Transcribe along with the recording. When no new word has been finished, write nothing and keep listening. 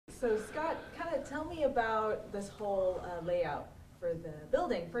So Scott, kind of tell me about this whole layout for the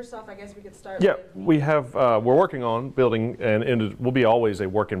building. First off, I guess we could start Yeah, with we have, we're working on building, and it will be always a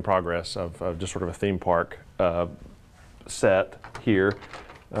work in progress of just sort of a theme park set here,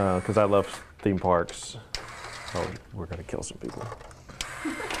 because I love theme parks. Oh, we're going to kill some people.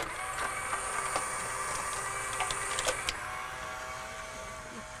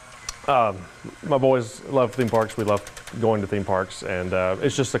 My boys love theme parks. We love going to theme parks, and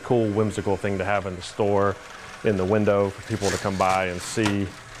it's just a cool, whimsical thing to have in the store, in the window for people to come by and see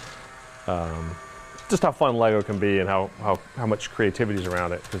just how fun Lego can be and how much creativity is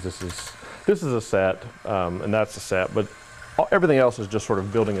around it. Because this is a set, and that's a set, but everything else is just sort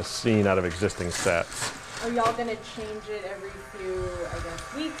of building a scene out of existing sets. Are y'all going to change it every few, I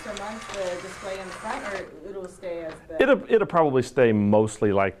guess, weeks or months, the display in the front, or it'll stay as the... It'll probably stay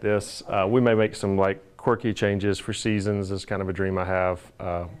mostly like this. We may make some like quirky changes for seasons is kind of a dream I have.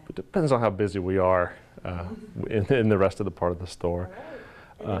 It depends on how busy we are in the rest of the part of the store.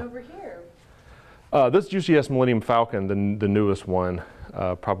 All right. And then over here? This UCS Millennium Falcon, the newest one,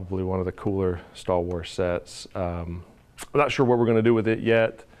 probably one of the cooler Star Wars sets. I'm not sure what we're going to do with it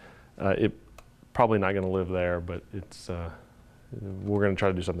yet. Probably not going to live there, but it's we're going to try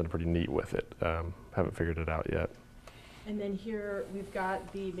to do something pretty neat with it. Haven't figured it out yet. And then here we've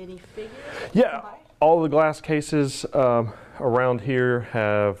got the minifigures. Yeah, all the glass cases around here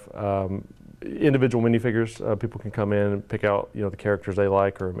have individual minifigures. People can come in and pick out the characters they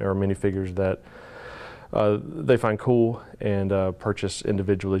like or minifigures that they find cool and purchase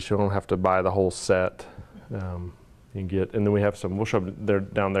individually, so you don't have to buy the whole set. You can get, and then we have some, we'll show them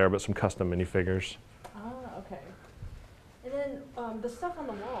down there, but some custom minifigures. Ah, okay. And then the stuff on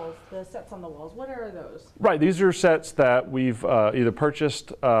the walls, the sets on the walls, what are those? Right, these are sets that we've either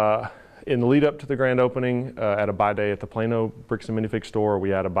purchased in the lead up to the grand opening at a buy day at the Plano Bricks and Minifig store. We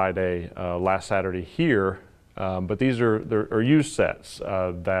had a buy day last Saturday here, but these are used sets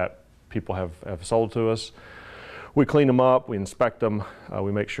that people have sold to us. We clean them up, we inspect them,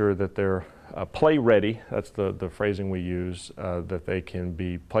 we make sure that they're play ready, that's the phrasing we use, that they can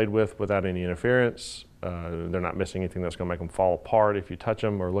be played with without any interference. They're not missing anything that's going to make them fall apart if you touch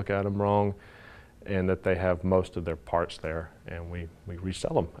them or look at them wrong, and that they have most of their parts there, and we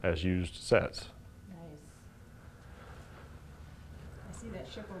resell them as used sets. Nice. I see that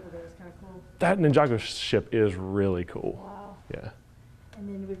ship over there is kind of cool. That Ninjago ship is really cool. Wow. Yeah. And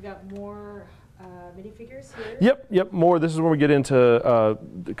then we've got more minifigures here? Yep, more. This is where we get into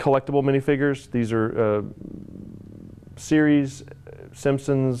collectible minifigures. These are series,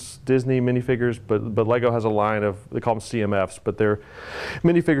 Simpsons, Disney minifigures, but Lego has a line of, they call them CMFs, but they're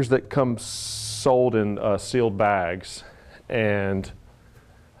minifigures that come sold in sealed bags, and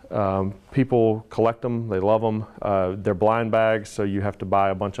people collect them, they love them. They're blind bags, so you have to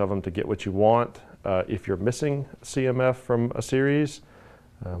buy a bunch of them to get what you want. If you're missing CMF from a series,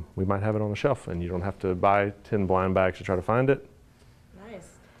 we might have it on the shelf, and you don't have to buy 10 blind bags to try to find it.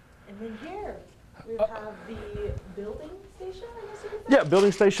 Nice. And then here we have the building station, I guess you could say? Yeah,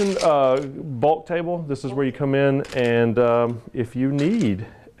 building station, bulk table. This is where you come in, and if you need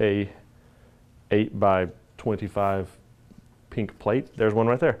a 8 by 25 pink plate, there's one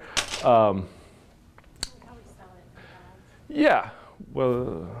right there. Yeah,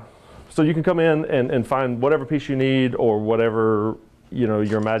 well, so you can come in and find whatever piece you need or whatever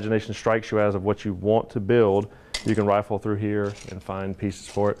your imagination strikes you as of what you want to build. You can rifle through here and find pieces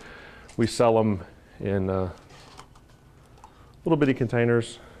for it. We sell them in little bitty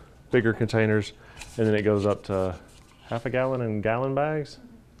containers, bigger containers, and then it goes up to half a gallon and gallon bags.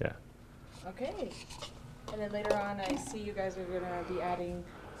 Yeah. Okay. And then later on, I see you guys are going to be adding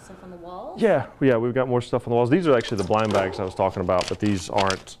stuff on the walls? Yeah, we've got more stuff on the walls. These are actually the blind bags I was talking about, but these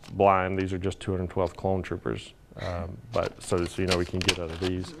aren't blind. These are just 212th clone troopers. But so we can get out of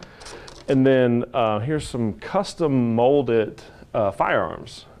these. And then here's some custom molded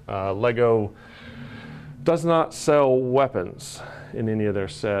firearms. Lego does not sell weapons in any of their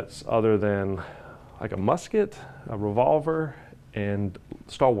sets other than like a musket, a revolver, and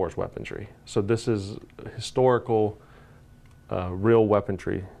Star Wars weaponry. So this is historical, real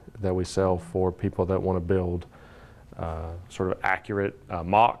weaponry that we sell for people that want to build sort of accurate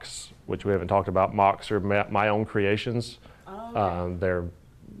mocks, which we haven't talked about. Mocks are my own creations. Oh, okay. They're,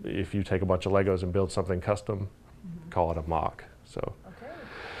 if you take a bunch of Legos and build something custom, call it a mock. So,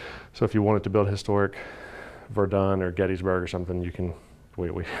 so if you wanted to build historic Verdun or Gettysburg or something, you can.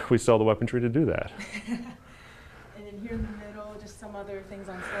 We sell the weaponry to do that. And then here in the middle, just some other things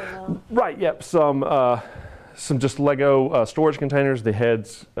on sale. Right. Yep. Some some just Lego storage containers. The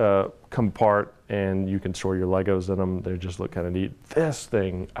heads come apart and you can store your Legos in them. They just look kind of neat. This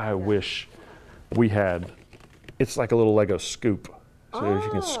thing, I wish we had. It's like a little Lego scoop. So you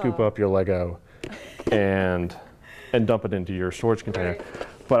can scoop up your Lego and dump it into your storage container. Right.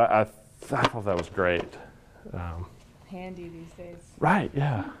 But I thought that was great. Handy these days. Right,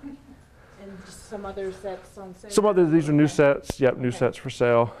 yeah. And just some other sets on sale. Some other, these are new sets. Yep, new sets for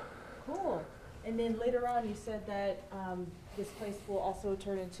sale. Cool. And then later on, you said that this place will also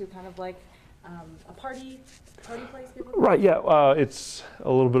turn into kind of like a party place. People Right, yeah. It's a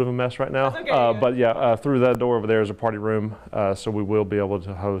little bit of a mess right now. That's okay, But yeah, through that door over there is a party room. So we will be able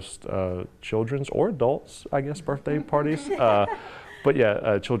to host children's or adults, I guess, birthday parties. But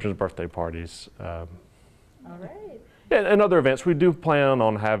yeah, children's birthday parties. All right. And other events. We do plan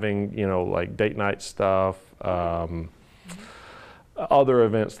on having, you know, like date night stuff, other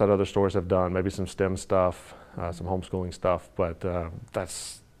events that other stores have done, maybe some STEM stuff, some homeschooling stuff, but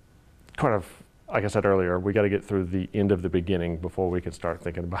that's kind of, like I said earlier, we got to get through the end of the beginning before we can start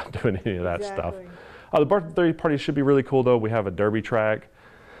thinking about doing any of that stuff. The birthday party should be really cool though. We have a derby track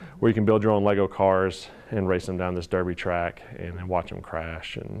where you can build your own Lego cars and race them down this derby track and then watch them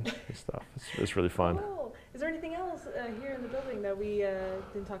crash and stuff. It's really fun. Cool. Is there anything else here in the building that we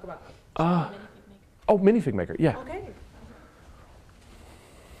didn't talk about? Oh, Minifig Maker, yeah. Okay.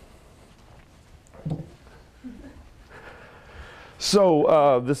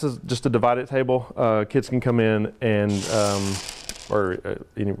 So this is just a divided table. Kids can come in and,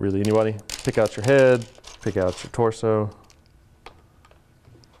 really anybody, pick out your head, pick out your torso,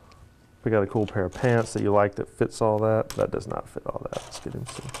 pick out a cool pair of pants that you like that fits all that. That does not fit all that. Let's get him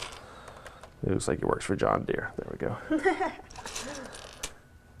some. It looks like it works for John Deere. There we go.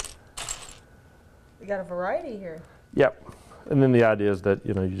 We got a variety here. Yep. And then the idea is that,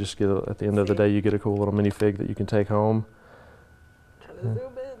 you know, you just get, at the end of the day, you get a cool little minifig that you can take home. Try to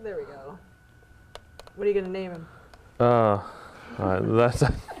zoom in. There we go. What are you going to name him? That's,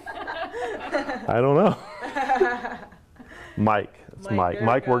 I don't know. Mike. It's Mike.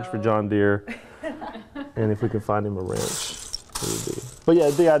 Mike works for John Deere. And if we can find him a wrench, it would be. But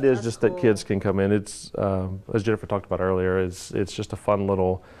yeah, the idea is just that kids can come in. It's, as Jennifer talked about earlier, it's just a fun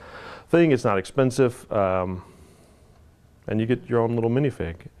little thing. It's not expensive. And you get your own little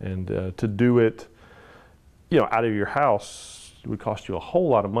minifig. And to do it, you know, out of your house, it would cost you a whole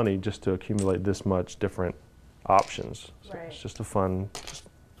lot of money just to accumulate this much different options. So right. It's just a fun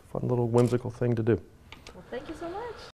little whimsical thing to do. Well, thank you so much.